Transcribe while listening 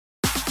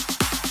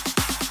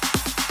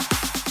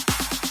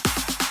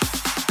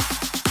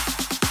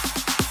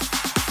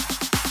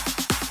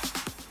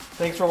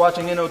Thanks for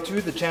watching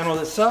NO2, the channel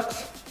that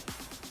sucks.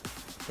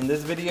 In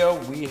this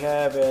video, we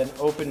have an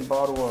open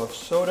bottle of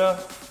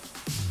soda,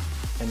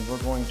 and we're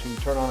going to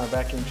turn on our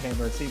vacuum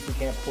chamber and see if we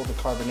can't pull the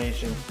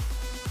carbonation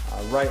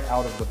right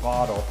out of the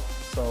bottle.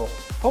 So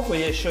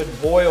hopefully it should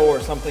boil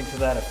or something to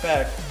that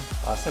effect,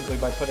 simply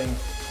by putting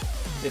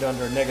it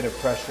under negative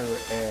pressure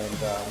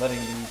and letting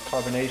the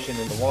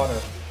carbonation in the water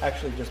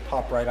actually just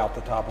pop right out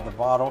the top of the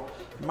bottle.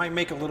 It might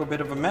make a little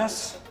bit of a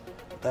mess,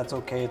 but that's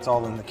okay, it's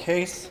all in the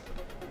case.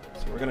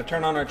 So we're gonna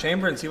turn on our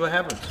chamber and see what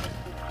happens.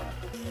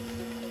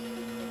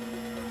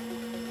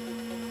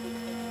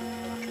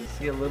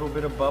 See a little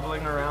bit of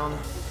bubbling around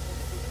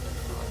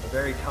the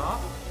very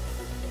top.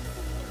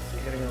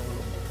 It's getting a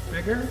little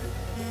bigger.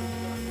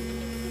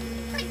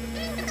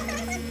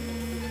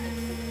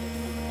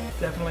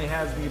 Definitely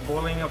has the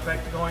boiling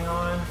effect going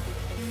on.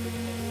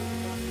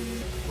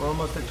 We're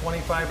almost at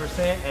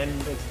 25% and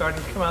it's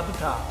starting to come out the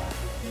top.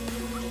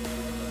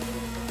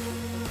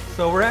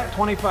 So we're at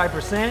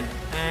 25%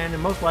 and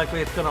most likely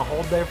it's going to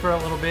hold there for a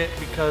little bit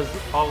because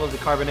all of the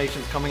carbonation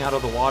is coming out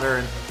of the water,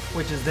 and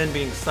which is then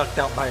being sucked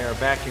out by our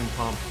vacuum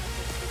pump.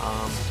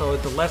 So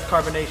the less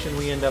carbonation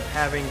we end up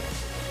having,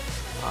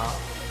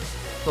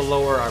 the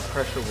lower our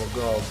pressure will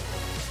go.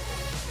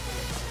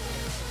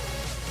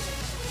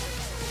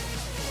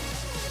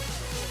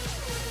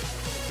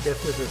 I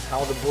guess this is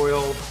how to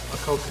boil a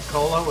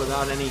Coca-Cola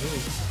without any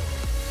heat.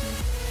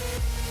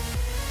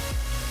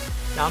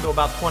 Down to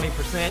about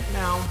 20%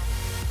 now.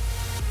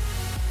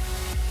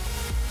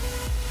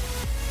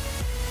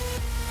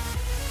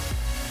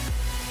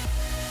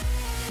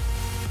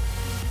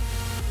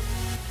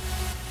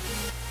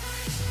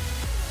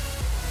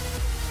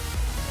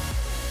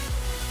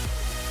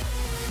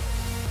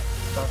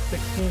 About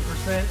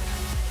 16%.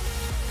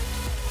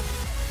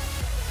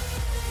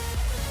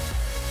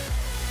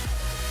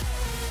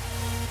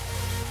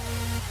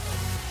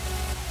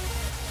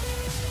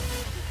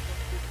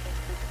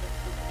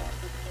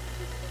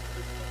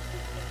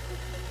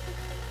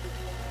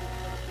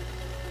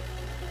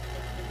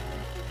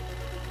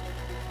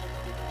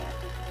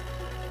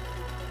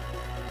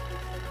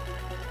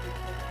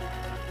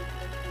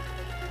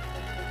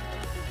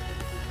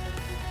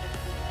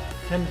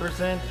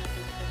 %.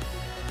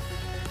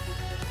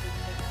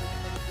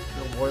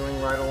 Still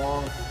boiling right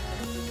along.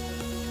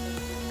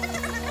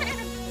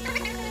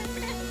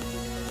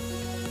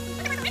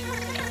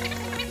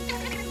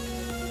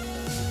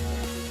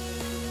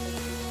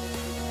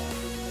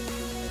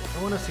 I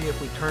want to see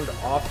if we turned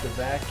off the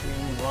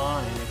vacuum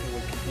line, if it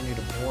would continue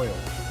to boil.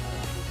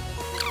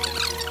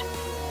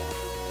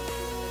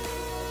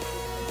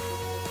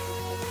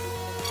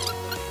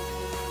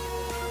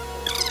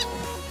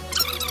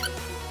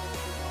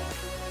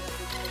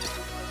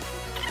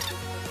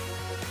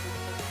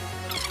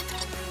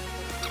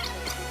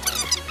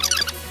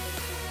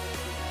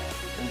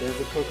 There's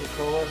a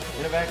Coca-Cola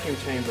in a vacuum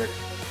chamber.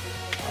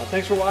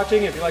 Thanks for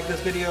watching. If you like this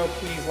video,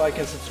 please like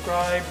and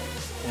subscribe.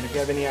 And if you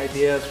have any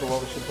ideas for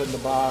what we should put in the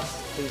box,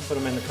 please put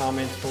them in the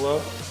comments below.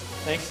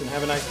 Thanks and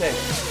have a nice day.